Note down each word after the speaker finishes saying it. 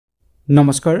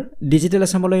নমস্কাৰ ডিজিটেল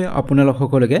আসামলৈ আপোনালোক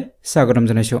সকলোকে স্বাগতম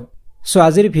জনাইছো সো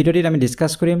আজিৰ ভিডিঅ'টিত আমি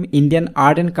ডিসকাস কৰিম ইন্ডিয়ান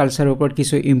আৰ্ট এণ্ড কালচাৰৰ ওপৰত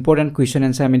কিছু ইম্পৰ্টেন্ট কোৱেশ্চন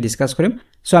আনসাৰ আমি ডিসকাস কৰিম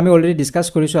সো আমি অলৰেডি ডিসকাস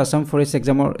কৰিছো আসাম ফৰেষ্ট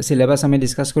এক্সামৰ সিলেবাস আমি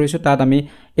ডিসকাস কৰিছো তাত আমি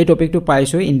এই টপিকটো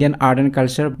পাইছো ইন্ডিয়ান আৰ্ট এণ্ড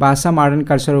কালচাৰ বা আসাম আৰ্ট এণ্ড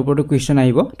কালচাৰৰ ওপৰত কোৱেশ্চন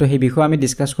আহিব তো সেই বিষয় আমি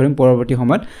ডিসকাস কৰিম পৰৱৰ্তী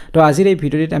সময়ত তো আজিৰ এই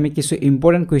ভিডিঅ'টিত আমি কিছু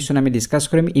ইম্পৰ্টেন্ট কোৱেশ্চন আমি ডিসকাস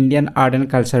কৰিম ইন্ডিয়ান আৰ্ট এণ্ড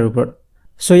কালচাৰৰ ওপৰত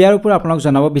সো ইয়াৰ ওপৰত আপোনাক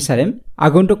জনাব বিচাৰিম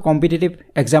আগন্তুক কম্পিটিটিভ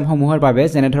এক্সাম সমূহৰ বাবে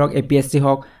যেনে ধৰক APSC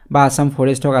হওক বা আসাম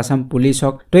ফৰেষ্ট হওক আসাম পুলিচ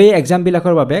হওক তো এই এক্সাম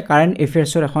বিলাকৰ বাবে কাৰেন্ট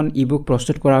এফেয়াৰ্ছৰ এখন ইবুক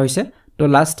প্ৰস্তুত কৰা হৈছে তো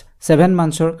লাষ্ট 7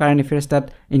 মান্থছৰ কাৰেন্ট এফেয়াৰ্ছ তাত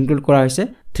ইনক্লুড কৰা হৈছে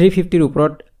 350 ৰ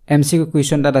ওপৰত MCQ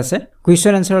কুৱেশ্চন তাত আছে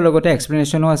কুৱেশ্চন আনসাৰৰ লগতে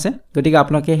এক্সপ্লেনেশ্যনো আছে গতিকে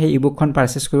আপোনালোকে সেই ইবুকখন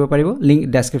পাৰচেজ কৰিব পাৰিব লিংক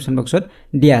ডেসক্ৰিপচন বক্সত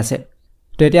দিয়া আছে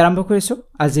তো এতিয়া আৰম্ভ কৰিছো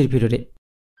আজিৰ ভিডিঅ'টি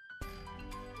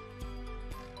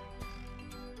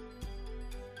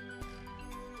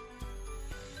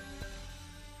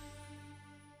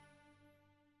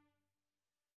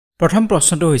প্ৰথম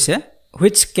প্ৰশ্নটো হৈছে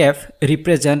which cave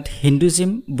represent Hinduism,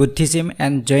 Buddhism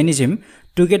and Jainism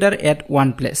together at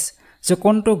one place যে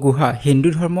কোনটো গুহা হিন্দু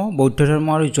ধৰ্ম বৌদ্ধ ধৰ্ম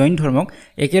আৰু জৈন ধৰ্মক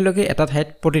একেলগে এটা ঠাইত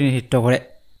প্ৰতিনিধিত্ব কৰে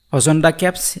Ajanta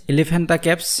caves Elephanta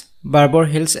caves বাৰ্বৰ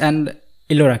hills and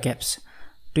Ellora caves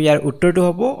তো ইয়াৰ উত্তৰটো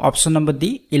হ'ব option number D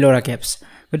Ellora caves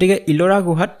গতিকে ইলোৰা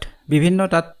গুহাত বিভিন্ন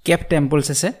তাত কেভ টেম্পলছ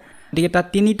আছে গতিকে তাত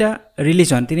তিনিটা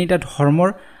ৰিলিজন তিনিটা ধৰ্মৰ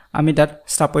আমি তাত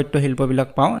স্থাপত্য শিল্পবিলাক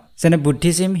পাওঁ যেনে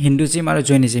বুদ্ধিজম হিন্দুজম আৰু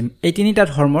জৈনিজম এই তিনিটা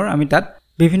ধৰ্মৰ আমি তাত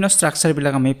বিভিন্ন ষ্ট্ৰাকচাৰ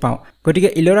বিলাক আমি পাওঁ গতিকে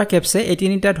ইলোৰা কেভছে এই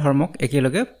তিনিটা ধৰ্মক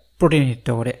একেলগে প্ৰতিনিধিত্ব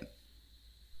কৰে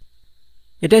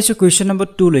এটা আছে কোৱেশ্চন নম্বৰ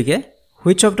 2 লৈকে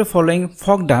which of the following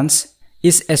folk dance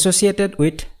is associated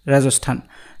with Rajasthan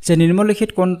যে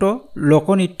নিম্নলিখিত কোনটো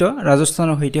লোকনৃত্য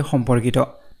ৰাজস্থানৰ সৈতে সম্পৰ্কিত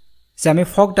যে আমি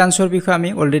ফক ডান্সৰ বিষয়ে আমি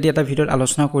অলৰেডি এটা ভিডিঅত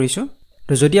আলোচনা কৰিছো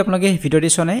তো যদি আপোনালোকে এই ভিডিঅ'টি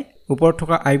চাই ওপৰত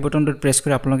থকা আই বটনটো প্ৰেছ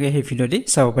কৰি আপোনালোকে এই ভিডিঅ'টি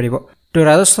চাব পাৰিব তো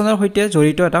ৰাজস্থানৰ সৈতে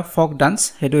জড়িত এটা ফক ডান্স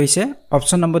হেতু হৈছে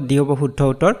অপচন নম্বৰ ডি হ'ব শুদ্ধ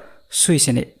উত্তৰ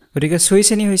সুইচেনি গতিকে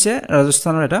সুইচেনি হৈছে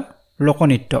ৰাজস্থানৰ এটা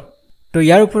লোকনৃত্য তো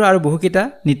ইয়াৰ ওপৰত আৰু বহুকিটা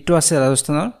নৃত্য আছে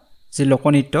ৰাজস্থানৰ যে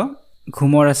লোকনৃত্য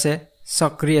ঘুমৰ আছে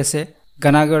চক্ৰী আছে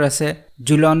গানাগৰ আছে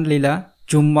জুলন লীলা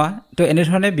জুম্মা তো এনে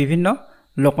ধৰণে বিভিন্ন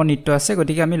লোকনৃত্য আছে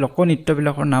গতিকে আমি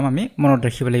লোকনৃত্যবিলাকৰ নাম আমি মনত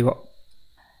ৰাখিব লাগিব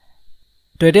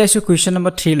তো এটা আছে কোৱেশ্চন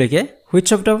নম্বৰ 3 লৈকে which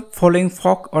of the following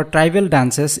folk or tribal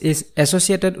dances is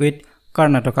associated with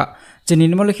Karnataka যে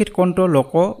নিম্নলিখিত কোনটো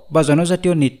লোক বা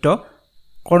জনজাতীয় নৃত্য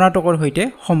কৰ্ণাটকৰ সৈতে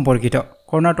সম্পৰ্কিত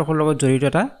কৰ্ণাটকৰ লগত জড়িত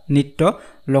এটা নৃত্য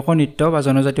লোকনৃত্য বা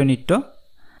জনজাতীয় নৃত্য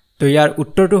তো ইয়াৰ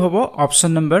উত্তৰটো হ'ব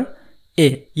অপচন নম্বৰ এ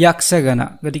ইয়াক্ষগানা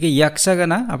গতিকে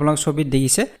ইয়াক্ষগানা আপোনালোক ছবিত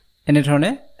দেখিছে এনে ধৰণে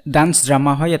ডান্স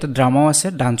ড্ৰামা হয় এটা ড্ৰামাও আছে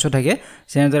ডান্সও থাকে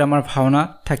যেনেদৰে আমাৰ ভাওনা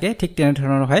থাকে ঠিক তেনে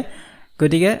ধৰণৰ হয়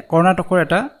গতিকে কৰ্ণাটকৰ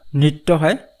এটা নৃত্য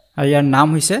হয় আৰু ইয়াৰ নাম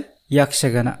হৈছে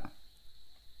ইয়াক্ষগানা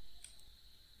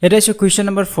এটা আছে কোৱেশ্চন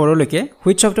নম্বৰ 4 লৈকে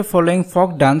which of the following folk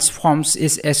dance forms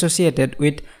is associated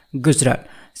with Gujarat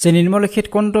যে নিম্নলিখিত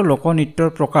কোনটো লোকনৃত্যৰ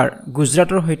প্ৰকাৰ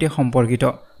গুজৰাটৰ সৈতে সম্পৰ্কিত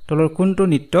তলৰ কোনটো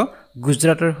নৃত্য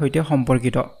গুজৰাটৰ সৈতে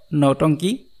সম্পৰ্কিত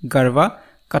নৌটংকি গাৰবা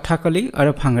কথাকলি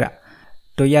আৰু ভাংৰা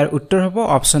তো ইয়াৰ উত্তৰ হ'ব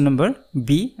অপচন নম্বৰ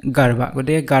বি গাৰবা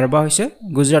গতিকে গাৰবা হৈছে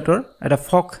গুজৰাটৰ এটা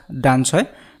ফক ডান্স হয়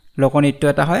লোকনৃত্য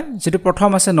এটা হয় যেটো প্ৰথম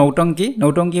আছে নৌটংকি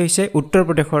নৌটংকি হৈছে উত্তৰ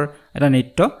প্ৰদেশৰ এটা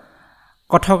নৃত্য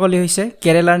কথাকলি হৈছে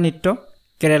কেৰালাৰ নৃত্য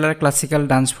কেৰালাৰ ক্লাসিক্যাল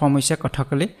ডান্স ফৰ্ম হৈছে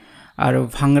কথাকলি আৰু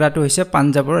ভাংৰাটো হৈছে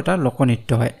পাঞ্জাবৰ এটা লোকনৃত্য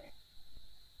হয়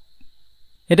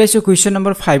এটা হৈছে কোৱেশ্চন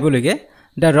নম্বৰ 5 লৈকে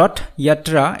the Rath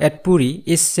Yatra at Puri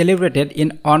is celebrated in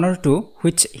honor to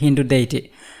which Hindu deity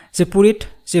যে পুৰীত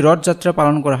যে ৰথ যাত্ৰা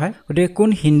পালন কৰা হয় গতিকে কোন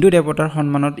হিন্দু দেৱতাৰ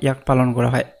সন্মানত ইয়াক পালন কৰা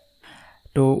হয়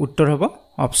তো উত্তৰ হ'ব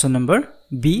অপচন নম্বৰ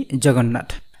বি জগন্নাথ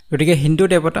গতিকে হিন্দু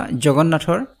দেৱতা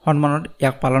জগন্নাথৰ সন্মানত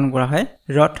ইয়াক পালন কৰা হয়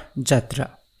ৰথ যাত্ৰা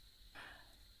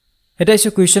এটা আছে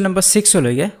কোৱেশ্চন নম্বৰ 6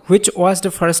 লৈকে which was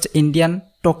the first Indian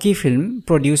talkie film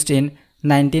produced in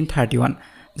 1931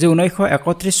 যে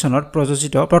 1931 চনত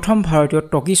প্ৰযোজিত প্ৰথম ভাৰতীয়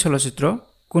টকি চলচ্চিত্ৰ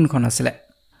কোনখন আছিল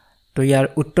তো ইয়াৰ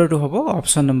উত্তৰটো হ'ব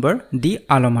অপচন নম্বৰ ডি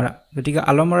আলমাৰা গতিকে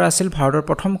আলমাৰা আছিল ভাৰতৰ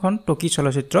প্ৰথমখন টকি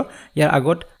চলচ্চিত্ৰ ইয়াৰ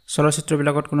আগত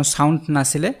চলচ্চিত্ৰবিলাকত কোনো সাউণ্ড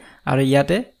নাছিলে আৰু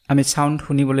ইয়াতে আমি সাউণ্ড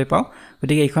শুনিবলৈ পাওঁ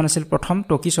গতিকে এইখন আছিল প্ৰথম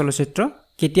টকি চলচ্চিত্ৰ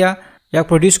কেতিয়া ইয়াক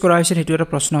প্ৰডিউস কৰা হৈছিল হেতু এটা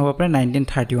প্ৰশ্ন হ'ব পাৰে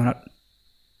 1931 ত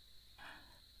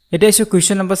এটা আছে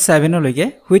কোৱেশ্চন নম্বৰ 7 লৈকে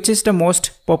which is the most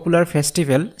popular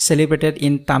festival celebrated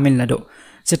in Tamil Nadu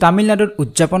যে তামিলনাডুত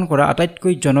উদযাপন কৰা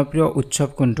আটাইতকৈ জনপ্ৰিয় উৎসৱ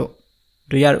কোনটো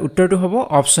তো ইয়াৰ উত্তৰটো হ'ব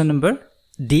অপচন নম্বৰ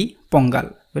ডি পংগাল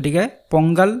গতিকে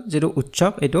পংগাল যেটো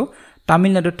উৎসৱ এটো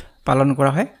তামিলনাডুত পালন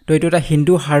কৰা হয় তো এটো এটা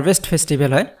হিন্দু হাৰভেষ্ট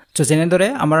ফেষ্টিভেল হয় তো যেনেদৰে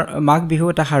আমাৰ মাঘ বিহু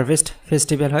এটা হাৰভেষ্ট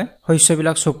ফেষ্টিভেল হয়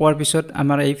শস্যবিলাক চপোৱাৰ পিছত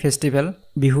আমাৰ এই ফেষ্টিভেল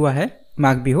বিহু আহে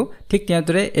মাঘ বিহু ঠিক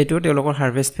তেনেদৰে এটো তেওঁলোকৰ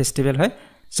হাৰভেষ্ট ফেষ্টিভেল হয়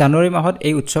জানুৱাৰী মাহত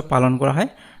এই উৎসৱ পালন কৰা হয়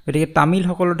গতিকে তামিল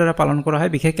সকলৰ দ্বাৰা পালন কৰা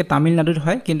হয় বিশেষকৈ তামিলনাডুত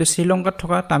হয় কিন্তু শ্ৰীলংকাত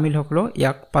থকা তামিল সকলো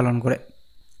ইয়াক পালন কৰে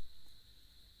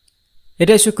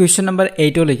এটা ইছু কোৱেশ্চন নম্বৰ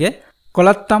 8 লৈকে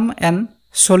কলাট্টাম এণ্ড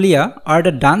চলিয়া are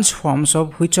the dance forms of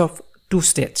which of two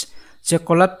states যে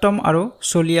কলাট্টাম আৰু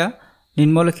চলিয়া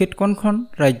নিম্নলিখিত কোনখন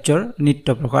ৰাজ্যৰ নৃত্য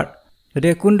প্ৰকাৰ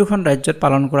গতিকে কোন দুখন ৰাজ্যত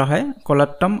পালন কৰা হয়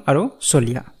কলাট্টাম আৰু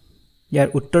চলিয়া ইয়াৰ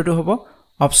উত্তৰটো হ'ব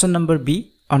option number B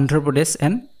Andhra Pradesh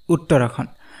and Uttarakhand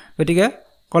গতিকে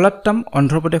কলাট্টাম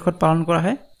অন্ধ্ৰপ্ৰদেশত পালন কৰা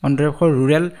হয় অন্ধ্ৰপ্ৰদেশৰ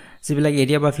ৰুৰেল যিবিলাক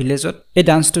এৰিয়া বা ভিলেজত এই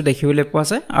ডান্সটো দেখিবলৈ পোৱা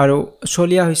যায় আৰু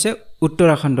চলিয়া হৈছে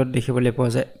উত্তৰাখণ্ডত দেখিবলৈ পোৱা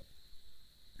যায়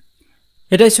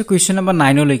এটা ইছু কোৱেশ্চন নম্বৰ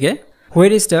 9 লৈকে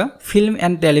হোৱেৰ is the film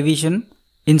and television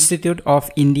institute of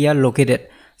India located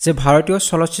যে ভাৰতীয়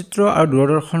চলচ্চিত্ৰ আৰু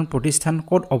দূৰদৰ্শন প্ৰতিষ্ঠান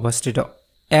ক'ত অৱস্থিত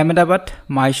আহমেদাবাদ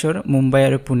মাইসূৰ মুম্বাই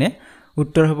আৰু পুনে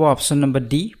উত্তৰ হ'ব অপচন নম্বৰ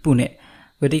ডি পুনে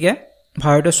গতিকে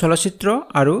ভাৰতীয় চলচ্চিত্ৰ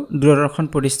আৰু দূৰদৰ্শন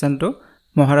প্ৰতিষ্ঠানটো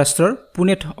মহাৰাষ্ট্ৰৰ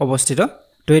পুনেত অৱস্থিত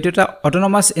তো এইটো এটা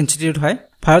অটোনমাস ইনষ্টিটিউট হয়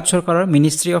ভাৰত চৰকাৰৰ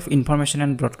মিনিষ্ট্ৰি অফ ইনফৰমেশ্যন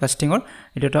এণ্ড ব্ৰডকাষ্টিঙৰ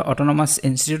এইটো এটা অটোনমাস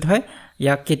ইনষ্টিটিউট হয়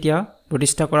ইয়াক কেতিয়া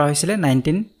প্ৰতিষ্ঠা কৰা হৈছিল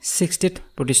 1960ত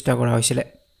প্ৰতিষ্ঠা কৰা হৈছিল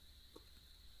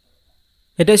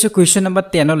এটা ইছু কোৱেশ্চন নম্বৰ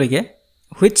 10 লৈকে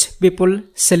which people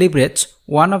celebrates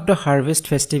one of the harvest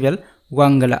festival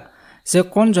wangala যে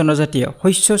কোন জনজাতীয়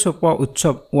শস্য চপোৱা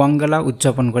উৎসৱ wangala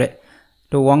উদযাপন কৰে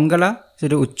তো wangala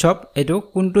যেটো উৎসৱ এটো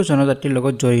কোনটো জনজাতিৰ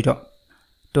লগত জড়িত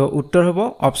তো উত্তৰ হ'ব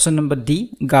অপচন নম্বৰ ডি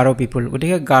গাৰো পিপল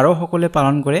গতিকে গাৰো সকলে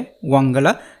পালন কৰে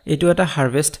wangala এটো এটা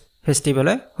হাৰভেষ্ট ফেষ্টিভেল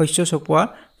হয় শস্য চপোৱা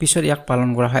পিছত ইয়াক পালন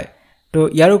কৰা হয় তো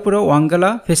ইয়াৰ ওপৰত wangala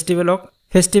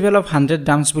ফেষ্টিভেল অফ 100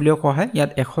 ডান্স বুলিও কোৱা হয়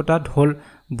ইয়াত 100টা ঢোল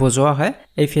বজোৱা হয়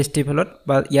এই ফেষ্টিভেলত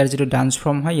বা ইয়াৰ যেটো ডান্স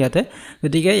ফৰ্ম হয় ইয়াতে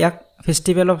গতিকে ইয়াক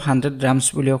ফেষ্টিভেল অফ 100 ড্ৰামছ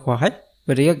বুলিও কোৱা হয়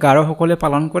গতিকে গাৰো সকলে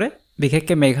পালন কৰে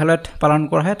বিশেষকৈ মেঘালয়ত পালন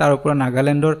কৰা হয় তাৰ ওপৰত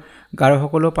নাগালেণ্ডৰ গাৰো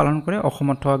সকলেও পালন কৰে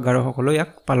অসমত থকা গাৰো সকলেও ইয়াক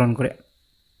পালন কৰে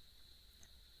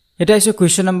এটা ইছু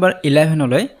কোৱেশ্চন নম্বৰ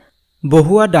 11 লৈ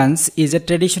বহুৱা dance is a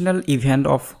traditional event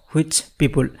of which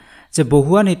পিপল যে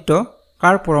বহুৱা নৃত্য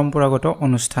কাৰ পৰম্পৰাগত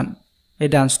অনুষ্ঠান এই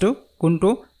ডান্সটো কোনটো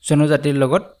জনজাতিৰ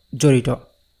লগত জড়িত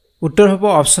উত্তৰ হ'ব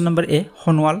অপচন নম্বৰ এ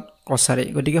হনৱাল কছাৰী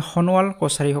গতিকে হনৱাল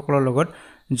কছাৰী সকলৰ লগত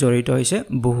জড়িত হৈছে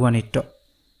বহুৱা নৃত্য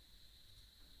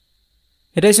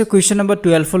এটা ইছু কোৱেশ্চন নম্বৰ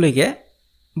 12 লৈকে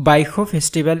বাইখো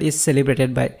ফেষ্টিভেল ইজ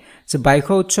সেলিব্ৰেটেড বাই যে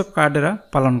বাইখো উৎসৱ কাৰ দ্বাৰা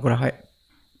পালন কৰা হয়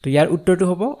তো ইয়াৰ উত্তৰটো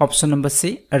হ'ব অপচন নম্বৰ সি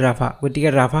ৰাভা গতিকে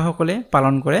ৰাভা সকলে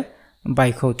পালন কৰে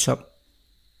বাইখো উৎসৱ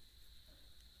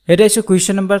এটা ইছু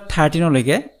কোৱেশ্চন নম্বৰ 13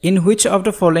 লৈকে in which of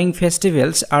the following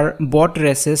festivals R বট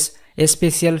ৰেচেছ এ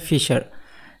স্পেচিয়েল ফিচাৰ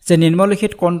যে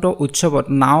নিম্নলিখিত কোনটো উৎসৱত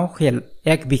নাও খেল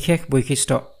এক বিশেষ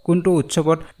বৈশিষ্ট্য কোনটো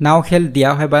উৎসৱত নাও খেল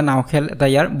দিয়া হয় বা নাও খেল এটা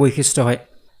ইয়াৰ বৈশিষ্ট্য হয়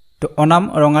তো অনাম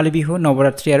ৰঙালী বিহু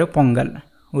নৱৰাত্ৰি আৰু পংগল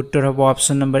উত্তৰ হ'ব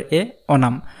অপচন নম্বৰ এ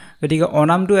অনাম গতিকে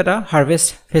অনামটো এটা হাৰভেষ্ট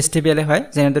ফেষ্টিভেল হয়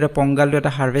যেনেদৰে পংগলটো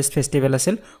এটা হাৰভেষ্ট ফেষ্টিভেল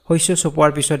আছিল শস্য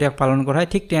চপোৱাৰ পিছত ইয়াক পালন কৰা হয়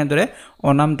ঠিক তেনেদৰে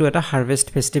অনামটো এটা হাৰভেষ্ট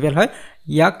ফেষ্টিভেল হয়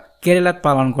ইয়াক কেৰালাত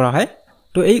পালন কৰা হয়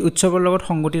তো এই উৎসৱৰ লগত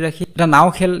সংগতি ৰাখি এটা নাও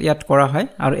খেল ইয়াত কৰা হয়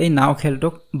আৰু এই নাও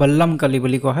খেলটোক বল্লাম কলি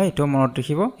বুলি কোৱা হয় এটো মনত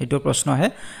ৰাখিব এটো প্ৰশ্ন আহে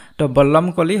তো বল্লাম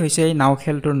কলি হৈছে এই নাও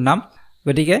খেলটোৰ নাম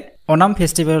গতিকে অনাম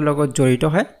ফেষ্টিভেলৰ লগত জড়িত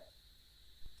হয়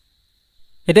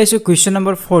এটা ইছু কোৱেশ্চন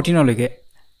নম্বৰ 14 লৈকে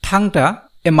থাংটা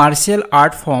এ মাৰ্শিয়েল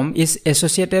art form is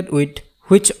associated with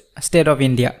which state of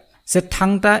India যে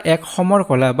থাংটা এক সমৰ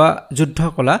কলা বা যুদ্ধ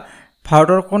কলা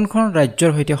ভাৰতৰ কোনখন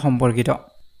ৰাজ্যৰ সৈতে সম্পৰ্কিত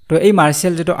তো এই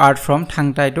মাৰ্শিয়েল যেটো আৰ্ট ফৰ্ম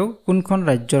থাংটা এটো কোনখন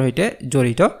ৰাজ্যৰ সৈতে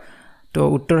জড়িত তো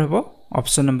উত্তৰ হ'ব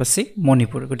অপচন নম্বৰ সি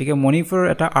মণিপুৰ গতিকে মণিপুৰৰ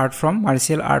এটা আৰ্ট ফৰ্ম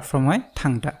মাৰ্শিয়েল আৰ্ট ফৰ্ম হয়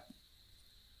থাংটা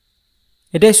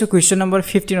এটা ইছু কোৱেশ্চন নম্বৰ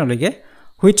 15 লৈকে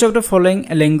Which of the following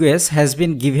language has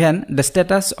been given the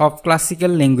status of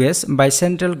classical language by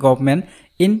central government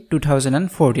in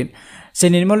 2014? যে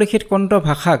নিম্নলিখিত কোনটো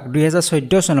ভাষাক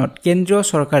 2014 চনত কেন্দ্ৰীয়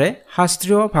চৰকাৰে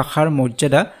শাস্ত্ৰীয় ভাষাৰ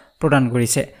মৰ্যাদা প্ৰদান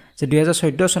কৰিছে যে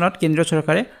 2014 চনত কেন্দ্ৰীয়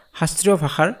চৰকাৰে শাস্ত্ৰীয়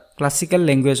ভাষাৰ ক্লাছিকেল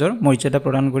ল্যাঙ্গুৱেজৰ মৰ্যাদা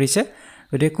প্ৰদান কৰিছে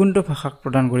গতিকে কোনটো ভাষাক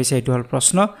প্ৰদান কৰিছে এটো হল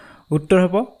প্ৰশ্ন উত্তৰ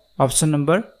হ'ব অপচন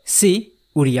নম্বৰ সি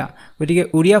উৰিয়া গতিকে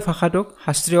উৰিয়া ভাষাটোক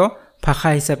শাস্ত্ৰীয় ভাষা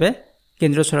হিচাপে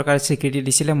কেন্দ্ৰীয় চৰকাৰে স্বীকৃতি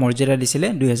দিছিলে মৰ্যাদা দিছিলে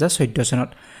 2014 চনত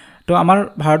তো আমাৰ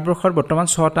ভাৰতবৰ্ষৰ বৰ্তমান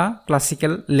 6টা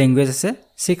ক্লাছিকেল ল্যাঙ্গুৱেজ আছে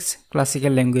 6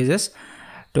 ক্লাছিকেল ল্যাঙ্গুৱেজেস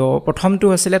তো প্ৰথমটো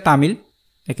আছিল তামিল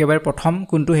একেবাৰে প্ৰথম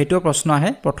কোনটো হেতু প্ৰশ্ন আহে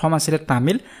প্ৰথম আছিল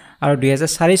তামিল আৰু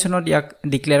 2004 চনত ইয়াক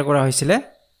ডিক্লেয়াৰ কৰা হৈছিল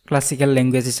ক্লাছিকেল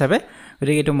ল্যাঙ্গুৱেজ হিচাপে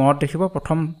গতিকে এটো মনত ৰাখিব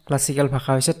প্ৰথম ক্লাছিকেল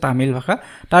ভাষা হৈছে তামিল ভাষা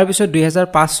তাৰ পিছত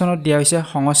 2005 চনত দিয়া হৈছে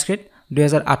সংস্কৃত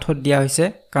 2008 ত দিয়া হৈছে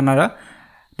কানাড়া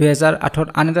 2008 ত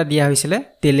আনটা দিয়া হৈছিল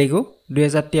তেলেগু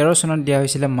 2013 চনত দিয়া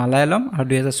হৈছিল মালায়ালম আৰু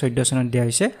 2014 চনত দিয়া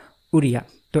হৈছে উৰিয়া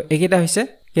তো একেটা হৈছে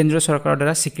কেন্দ্ৰীয় চৰকাৰৰ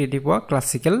দ্বাৰা স্বীকৃতি পোৱা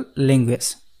ক্লাছিকেল ল্যাঙ্গুৱেজ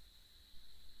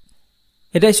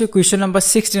এটা ইছু কোৱেশ্চন নম্বৰ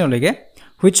 16 লৈকে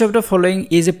Which of the following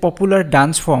is a popular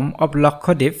dance form of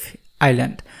Lakshadweep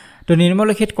Island? তো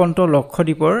নিম্নলিখিত কোনটো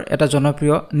লক্ষদ্বীপৰ এটা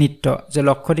জনপ্ৰিয় নৃত্য যে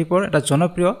লক্ষদ্বীপৰ এটা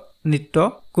জনপ্ৰিয় নৃত্য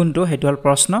কোনটো হেতু হল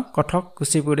প্ৰশ্ন কথক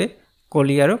কুচিপুড়ি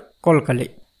কলি আৰু কলকালি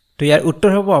তো ইয়াৰ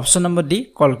উত্তৰ হ'ব অপচন নম্বৰ ডি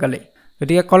কলকালি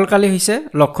গতিকে কলকালি হৈছে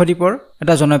লক্ষদ্বীপৰ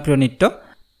এটা জনপ্ৰিয় নৃত্য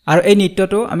আৰু এই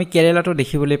নৃত্যটো আমি কেৰেলাতো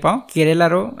দেখিবলৈ পাওঁ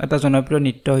কেৰেলাৰো এটা জনপ্ৰিয়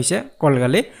নৃত্য হৈছে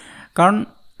কলকালি কাৰণ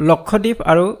লক্ষদ্বীপ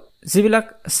আৰু যিবিলাক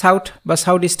সাউথ বা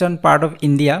south eastern part of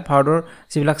India ভাৰতৰ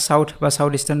যিবিলাক সাউথ বা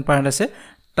সাউথ ইষ্টাৰ্ণ পাৰ্ট আছে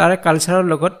তাৰ কালচাৰৰ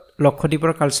লগত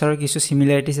লক্ষদ্বীপৰ কালচাৰৰ কিছু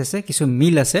সিমিলাৰিটিজ আছে কিছু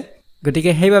মিল আছে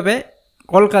গতিকে সেইভাবে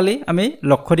কলকালি আমি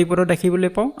লক্ষদ্বীপৰো দেখিবলৈ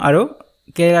পাওঁ আৰু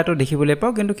কেৰেলাতো দেখিবলৈ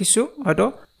পাওঁ কিন্তু কিছু হয়তো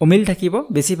অমিল থাকিব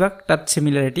বেছিভাগ তাত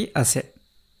সিমিলাৰিটি আছে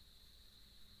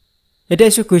এটা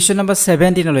ইছু কোৱেশ্চন নম্বৰ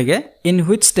 17 লৈকে in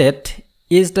which state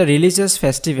is the religious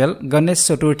festival Ganesh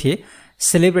Chaturthi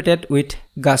সেলিব্ৰেটেড with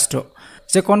গাস্টো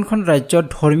যে কোনখন ৰাজ্যত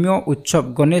ধৰ্মীয় উৎসৱ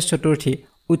গণেশ চতুৰ্থী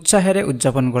উৎসাহেৰে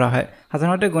উদযাপন কৰা হয়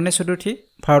সাধাৰণতে গণেশ চতুৰ্থী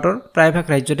ভাৰতৰ প্ৰায়ভাগ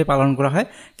ৰাজ্যতে পালন কৰা হয়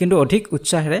কিন্তু অধিক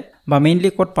উৎসাহেৰে বা মেইনলি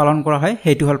কোট পালন কৰা হয়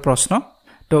হেতু হল প্ৰশ্ন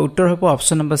তো উত্তৰ হ'ব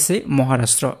অপচন নম্বৰ সি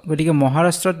মহাৰাষ্ট্ৰ গতিকে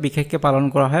মহাৰাষ্ট্ৰত বিশেষকৈ পালন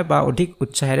কৰা হয় বা অধিক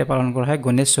উৎসাহেৰে পালন কৰা হয়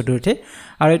গণেশ চতুৰ্থী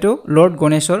আৰু এটো লৰ্ড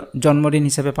গণেশৰ জন্মদিন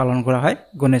হিচাপে পালন কৰা হয়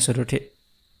গণেশ চতুৰ্থী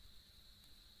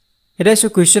এটা ইছু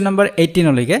কোৱেশ্চন নম্বৰ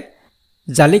 18 লৈকে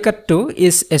জালিকাট্টু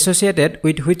is associated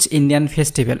with which Indian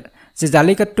festival যে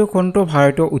জালিকাট্টু কোনটো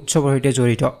ভাৰতীয় উৎসৱৰ সৈতে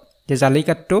জড়িত যে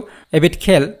জালিকাট্টু এবিধ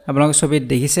খেল আপোনালোকে ছবিত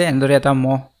দেখিছে এনেদৰে এটা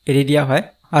মহ এৰি দিয়া হয়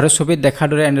আৰু ছবিত দেখাৰ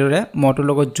দৰে এনেদৰে মহটোৰ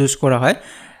লগত যুঁজ কৰা হয়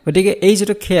গতিকে এই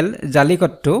যেটো খেল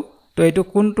জালিকাট্টু তো এটো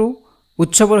কোনটো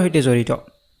উৎসৱৰ সৈতে জড়িত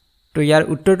তো ইয়াৰ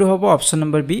উত্তৰটো হ'ব অপচন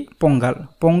নম্বৰ বি পংগাল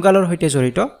পংগালৰ সৈতে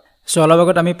জড়িত সো অলপ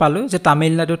আগত আমি পালো যে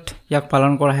তামিলনাডুত ইয়াক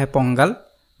পালন কৰা হয় পংগাল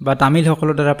বা তামিল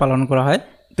সকলৰ দ্বাৰা পালন কৰা হয়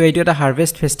তো এইটো এটা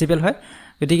হাৰ্ভেষ্ট ফেষ্টিভেল হয়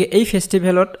গতিকে এই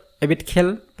ফেষ্টিভেলত এবিধ খেল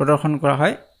প্ৰদৰ্শন কৰা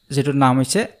হয় যেটো নাম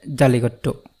হৈছে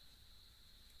জালিকাট্টু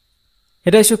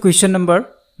এটা ইছু কোৱেশ্চন নম্বৰ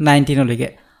 19 লৈকে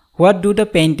what do the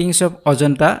paintings of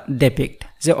Ajanta depict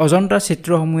যে অজন্তাৰ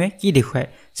চিত্ৰসমূহে কি দেখুৱায়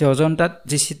যে অজন্তাত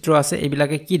যি চিত্ৰ আছে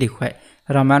এইবিলাকে কি দেখুৱায়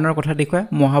ৰামায়ণৰ কথা দেখুৱায়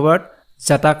মহাভাৰত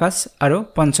জাটাকাছ আৰু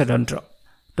পঞ্চতন্ত্ৰ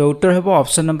তো উত্তৰ হ'ব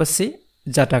অপচন নম্বৰ সি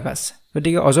জাটাকাছ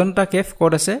গতিকে অজন্তা কেভ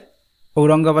ক'ত আছে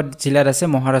ঔৰংগাবাদ জিলাত আছে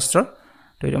মহাৰাষ্ট্ৰ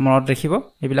তো এটা মনত ৰাখিব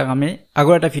এইবিলাক আমি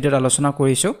আগৰ এটা ভিডিঅ'ত আলোচনা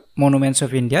কৰিছো মনুমেণ্টছ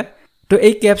অফ ইণ্ডিয়া তো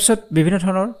এই কেভছত বিভিন্ন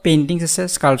ধৰণৰ পেইণ্টিংছ আছে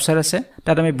স্কাল্পচাৰ আছে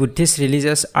তাত আমি বুদ্ধিষ্ট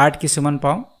ৰিলিজিয়াছ আৰ্ট কিছুমান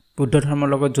পাওঁ বুদ্ধ ধৰ্মৰ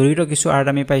লগত জড়িত কিছু আৰ্ট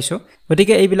আমি পাইছো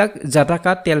গতিকে এইবিলাক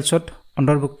জাটাকা টেলছত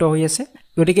অন্তৰ্ভুক্ত হৈ আছে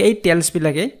গতিকে এই টেলছ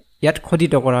বিলাকে ইয়াত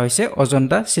খোদিত কৰা হৈছে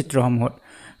অজন্তা চিত্ৰসমূহত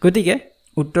গতিকে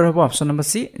উত্তৰ হ'ব অপচন নম্বৰ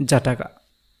সি জাটাকা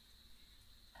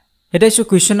এটা ইছু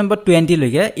কোৱেশ্চন নম্বৰ 20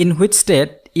 লৈকে in which state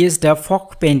is the folk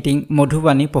painting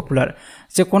Madhubani popular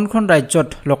যে কোনখন ৰাজ্যত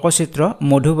লোকচিত্ৰ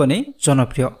মধুবাণী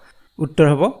জনপ্ৰিয় উত্তৰ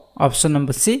হ'ব অপচন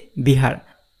নম্বৰ সি বিহাৰ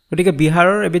গতিকে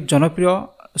বিহাৰৰ এবিধ জনপ্ৰিয়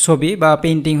ছবি বা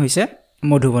পেইণ্টিং হৈছে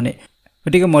মধুবাণী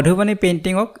গতিকে মধুবাণী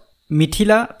পেইণ্টিংক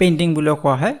মিথিলা পেইণ্টিং বুলি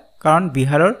কোৱা হয় কাৰণ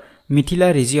বিহাৰৰ মিথিলা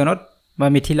ৰিজিয়নত বা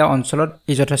মিথিলা অঞ্চলত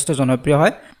ই যথেষ্ট জনপ্ৰিয়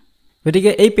হয়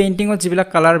গতিকে এই পেইণ্টিংত যিবিলাক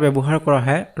কালাৰ ব্যৱহাৰ কৰা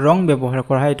হয় ৰং ব্যৱহাৰ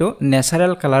কৰা হয় এটো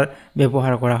নেচাৰেল কালাৰ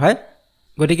ব্যৱহাৰ কৰা হয়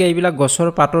গতিকে এইবিলাক গছৰ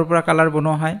পাতৰ পৰা কালাৰ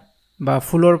বনোৱা হয় বা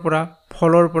ফুলৰ পৰা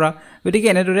ফলৰ পৰা গতিকে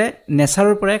এনেদৰে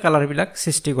নেচাৰৰ পৰাই কালাৰবিলাক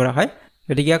সৃষ্টি কৰা হয়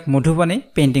গতিকে ইয়াক মধুবাণী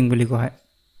পেইণ্টিং বুলি কোৱা হয়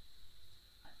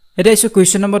এটা ইছু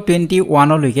কোৱেশ্চন নম্বৰ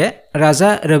 21 লৈকে ৰাজা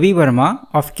Ravi Barma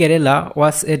of Kerala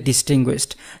was A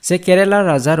distinguished যে কেৰেলাৰ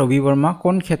ৰাজা ৰবি বৰ্মা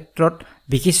কোন ক্ষেত্ৰত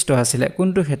বিশিষ্ট আছিল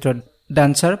কোনটো ক্ষেত্ৰত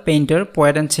dancer painter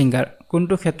poet and singer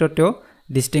কোনটো ক্ষেত্ৰত তেওঁ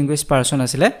ডিস্টিংগুইশড পাৰসন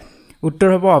আছিল উত্তৰ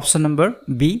হ'ব অপচন নম্বৰ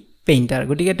বি পেইণ্টাৰ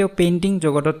গতিকে তেওঁ পেইণ্টিং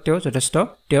জগতত তেওঁ যথেষ্ট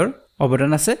তেওঁৰ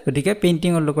অৱদান আছে গতিকে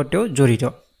পেইণ্টিংৰ লগত তেওঁ জড়িত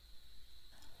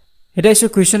এটা ইছু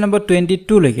কোৱেশ্চন নম্বৰ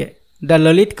 22 লৈকে The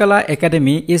Lalit Kala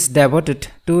Academy is devoted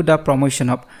to the promotion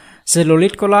of যে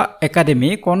ললিত কলা একাডেমি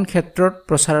কোন ক্ষেত্ৰত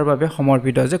প্ৰচাৰৰ বাবে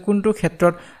সমৰ্পিত যে কোনটো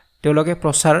ক্ষেত্ৰত তেওঁলোকে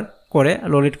প্ৰচাৰ কৰে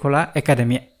ললিত কলা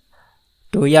একাডেমি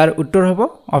তো ইয়াৰ উত্তৰ হ'ব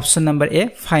অপচন নম্বৰ এ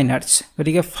ফাইন আৰ্টছ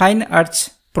গতিকে ফাইন আৰ্টছ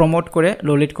প্ৰমোট কৰে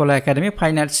ললিত কলা একাডেমি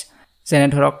ফাইন আৰ্টছ যেনে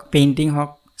ধৰক পেইণ্টিং হওক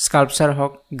স্কাল্পচাৰ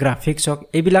হওক গ্ৰাফিক্স হওক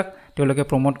এইবিলাক তেওঁলোকে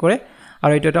প্ৰমোট কৰে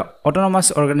আৰু এইটো এটা অটোনমাস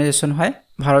অৰ্গানাইজেশ্যন হয়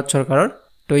ভাৰত চৰকাৰৰ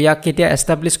তো ইয়াক কেতিয়া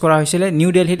এষ্টাব্লিছ কৰা হৈছিল নিউ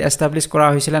দিল্লীত এষ্টাব্লিছ কৰা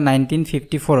হৈছিল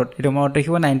 1954 ত এটো মনত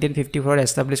ৰাখিব 1954 ত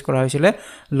এষ্টাব্লিছ কৰা হৈছিল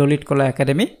ললিত কলা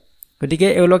একাডেমি গতিকে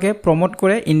এওঁলোকে প্ৰমোট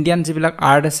কৰে ইণ্ডিয়ান যিবিলাক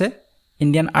আৰ্ট আছে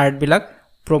ইণ্ডিয়ান আৰ্ট বিলাক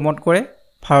প্ৰমোট কৰে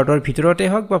ভাৰতৰ ভিতৰতে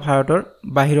হওক বা ভাৰতৰ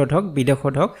বাহিৰত হওক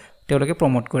বিদেশত হওক তেওঁলোকে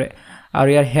প্ৰমোট কৰে আৰু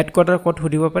ইয়াৰ হেডকোৱাৰ্টাৰ ক'ত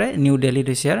hudiব পাৰে নিউ দিল্লীত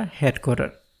হৈছে ইয়াৰ হেডকোৱাৰ্টাৰ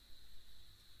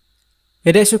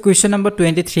এটা ইছু কোৱেশ্চন নম্বৰ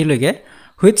 23 লৈকে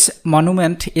Which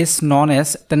monument is known as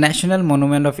the National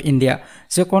Monument of India?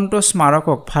 যে কোনটো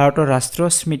স্মাৰকক ভাৰতৰ ৰাষ্ট্ৰীয়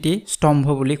স্মৃতি স্তম্ভ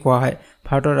বুলি কোৱা হয়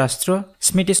ভাৰতৰ ৰাষ্ট্ৰীয়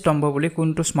স্মৃতি স্তম্ভ বুলি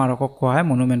কোনটো স্মাৰকক কোৱা হয়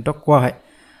মনুমেণ্টক কোৱা হয়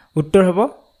উত্তৰ হ'ব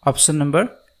অপচন নম্বৰ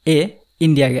এ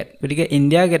ইণ্ডিয়া গেট গতিকে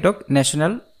India গেটক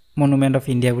national monument of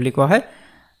India বুলি কোৱা হয়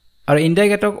আৰু ইণ্ডিয়া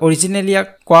গেটক অৰিজিনেলি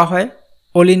কোৱা হয়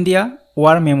অল ইণ্ডিয়া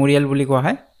ৱাৰ মেমৰিয়েল বুলি কোৱা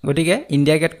হয় গতিকে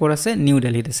ইণ্ডিয়া গেট ক'ত আছে নিউ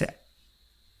দিল্লীত আছে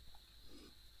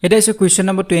এটা আছে কোৱেশ্চন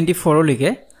নম্বৰ 24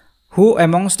 লৈকে who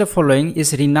amongst the following is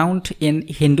renowned in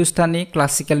Hindustani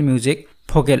classical music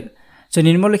Vogel so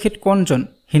নিম্নলিখিত কোনজন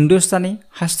হিন্দুস্তানী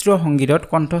শাস্ত্ৰীয় সংগীতত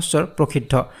কণ্ঠস্বৰ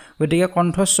প্ৰসিদ্ধ গতিকে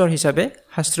কণ্ঠস্বৰ হিচাপে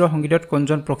শাস্ত্ৰীয় সংগীতত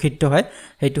কোনজন প্ৰসিদ্ধ হয়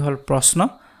হেতু হল প্ৰশ্ন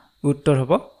উত্তৰ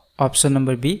হ'ব option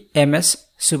number B M S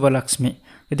Subbulakshmi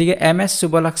গতিকে এম এছ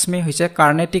সুবলক্ষ্মী হৈছে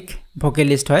কাৰ্নেটিক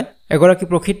ভোকেলিষ্ট হয় এগৰাকী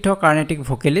প্ৰসিদ্ধ কাৰ্নেটিক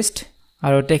ভোকেলিষ্ট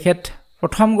আৰু তেখেত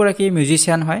প্ৰথম গৰাকী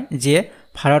মিউজিচিয়ান হয় যিয়ে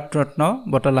ভাৰত ৰত্ন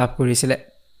বঁটা লাভ কৰিছিল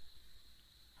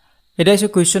এটা আছে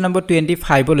কোৱেশ্চন নম্বৰ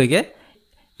 25 লৈকে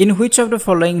In which of the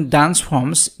following dance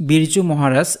forms Birju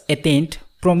Maharaj attained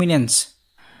prominence?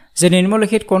 যে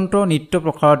নিম্নলিখিত কোনটো নৃত্য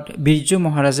প্ৰকাৰত বিৰজু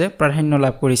মহাৰাজে প্ৰাধান্য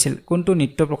লাভ কৰিছিল কোনটো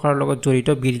নৃত্য প্ৰকাৰৰ লগত জড়িত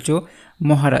বিৰজু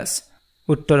মহাৰাজ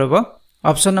উত্তৰ হ'ব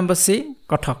অপচন নম্বৰ সি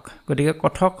কথক গতিকে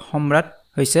কথক সম্ৰাট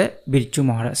হৈছে বিৰজু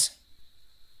মহাৰাজ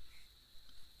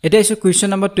এটা আছে কোৱেশ্চন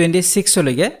নম্বৰ 26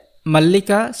 লৈকে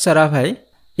Mallika Sarabhai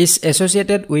is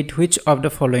associated with which of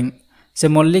the following যে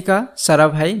মল্লিকা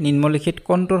সাৰাভাই নিম্নলিখিত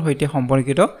কোনটোৰ সৈতে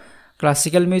সম্পৰ্কিত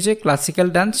classical music classical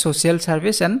dance social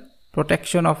service and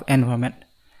protection of environment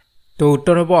তো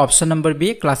উত্তৰ হ'ব option number B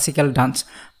classical dance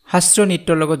শাস্ত্ৰীয়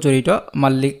নৃত্যৰ লগত জড়িত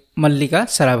মল্লিকা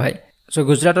সাৰাভাই সো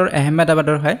গুজৰাটৰ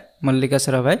আহমেদাবাদৰ হয় মল্লিকা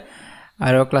সাৰাভাই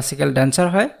আৰু ক্লাসিক্যাল ডান্সাৰ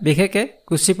হয় বিশেষকৈ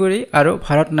কুচিপুড়ি আৰু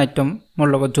ভাৰতনাট্যমৰ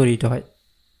লগত জড়িত হয়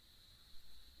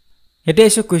এটা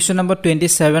আছে কোৱেশ্চন নম্বৰ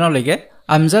 27 লৈকে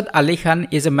Amjad Ali Khan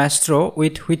is a maestro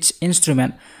with which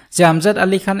instrument যে আমজাদ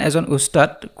আলী খান এজন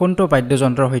উস্তাদ কোনটো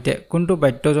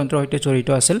বাদ্যযন্ত্ৰৰ সৈতে জড়িত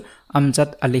আছিল আমজাদ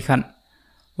আলী খান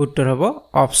উত্তৰ হ'ব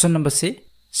অপচন নম্বৰ সি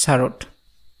সাৰথ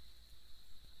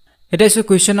এটা আছে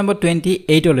কোৱেশ্চন নম্বৰ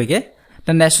 28 লৈকে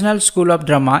The National School of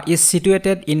Drama is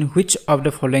situated in which of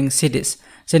the following cities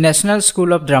যে National School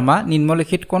of Drama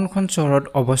নিম্নলিখিত কোনখন চহৰত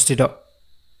অৱস্থিত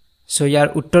So ইয়াৰ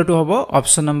উত্তৰটো হ'ব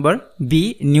option number B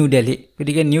new Delhi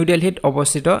গতিকে নিউ দিল্লীত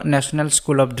অৱস্থিত ন্যাশনাল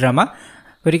স্কুল অফ ড্ৰামা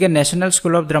গতিকে ন্যাশনাল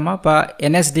স্কুল অফ ড্ৰামা বা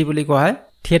এনএসডি বুলি কোৱা হয়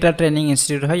থিয়েটাৰ ট্ৰেইনিং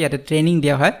ইনষ্টিটিউট হয় ইয়াতে ট্ৰেইনিং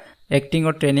দিয়া হয়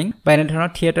এক্টিংৰ ট্ৰেইনিং বা এনে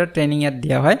ধৰণৰ থিয়েটাৰ ট্ৰেইনিং ইয়াত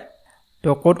দিয়া হয় তো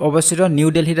ক'ত অৱস্থিত নিউ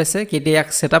দিল্লীত আছে কেতিয়া ইয়াক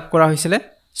সেটআপ কৰা হৈছিল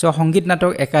সো সংগীত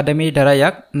নাটক একাডেমীৰ দ্বাৰা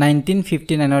ইয়াক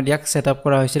 1959 ইয়াক সেটআপ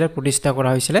কৰা হৈছিল প্ৰতিষ্ঠা কৰা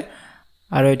হৈছিল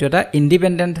আৰু এটো এটা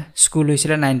ইন্ডিপেন্ডেন্ট স্কুল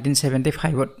হৈছিল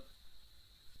 1975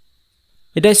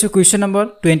 It is question number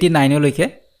 29 লৈকে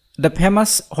The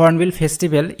famous Hornbill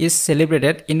Festival is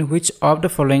celebrated in which of the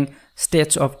following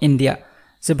states of India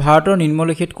যে ভাৰতৰ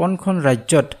নিম্নলিখিত কোনখন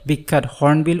ৰাজ্যত বিখ্যাত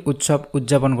হৰ্নবিল উৎসৱ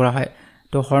উদযাপন কৰা হয়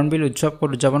তো হৰ্নবিল উৎসৱ ক'ত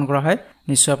উদযাপন কৰা হয়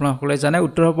নিশ্চয় আপোনালোকে জানে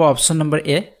উত্তৰ হ'ব অপচন নম্বৰ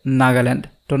এ নাগালেণ্ড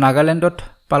তো নাগালেণ্ডত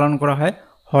পালন কৰা হয়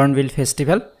হৰ্নবিল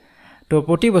ফেষ্টিভেল তো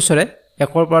প্ৰতি বছৰে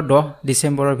 1 পৰা 10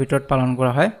 ডিসেম্বৰৰ ভিতৰত পালন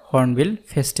কৰা হয় হৰ্নবিল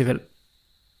ফেষ্টিভেল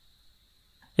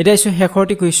এটা আছে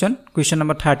হেকৰটি question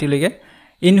number 30 লৈকে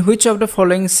In which of the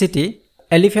following city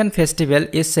elephant festival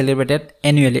is celebrated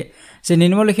annually যে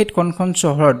নিম্নলিখিত কোনখন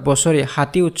চহৰত বছৰি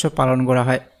হাতী উৎসৱ পালন কৰা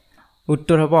হয়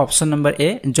উত্তৰ হ'ব অপচন নম্বৰ এ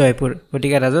জয়পুৰ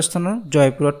গতিকে ৰাজস্থানৰ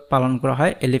জয়পুৰত পালন কৰা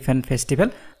হয় এলিফেন্ট ফেষ্টিভেল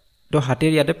তো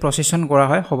হাতীৰ ইয়াতে প্ৰসেছন কৰা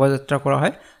হয় শোভাযাত্ৰা কৰা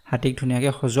হয় হাতীক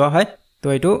ধুনীয়াকৈ সজোৱা হয় তো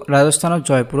এটো ৰাজস্থানৰ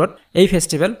জয়পুৰত এই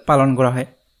ফেষ্টিভেল পালন কৰা হয়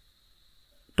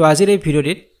তো আজিৰ এই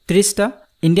ভিডিঅ'টিত 30টা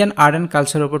ইন্ডিয়ান আৰ্ট এণ্ড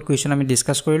কালচাৰৰ ওপৰত কুৱেশ্যন আমি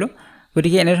ডিসকাস কৰিলো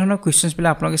গতিকে এনে ধৰণৰ কুৱেশ্যনছ বিলা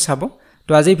আপোনালোকে চাব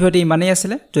তো আজি ভিডিঅ'টি ইমানেই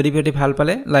আছিল যদি ভিডিঅ'টি ভাল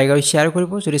পালে লাইক আৰু শেয়াৰ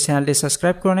কৰিব যদি চেনেলটি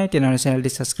সাবস্ক্ৰাইব কৰা নাই তেনে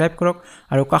চেনেলটি সাবস্ক্ৰাইব কৰক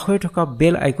আৰু কাষতে থকা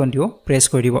বেল আইকনটিও প্ৰেছ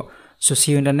কৰি দিব so C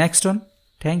U in the next one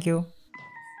thank U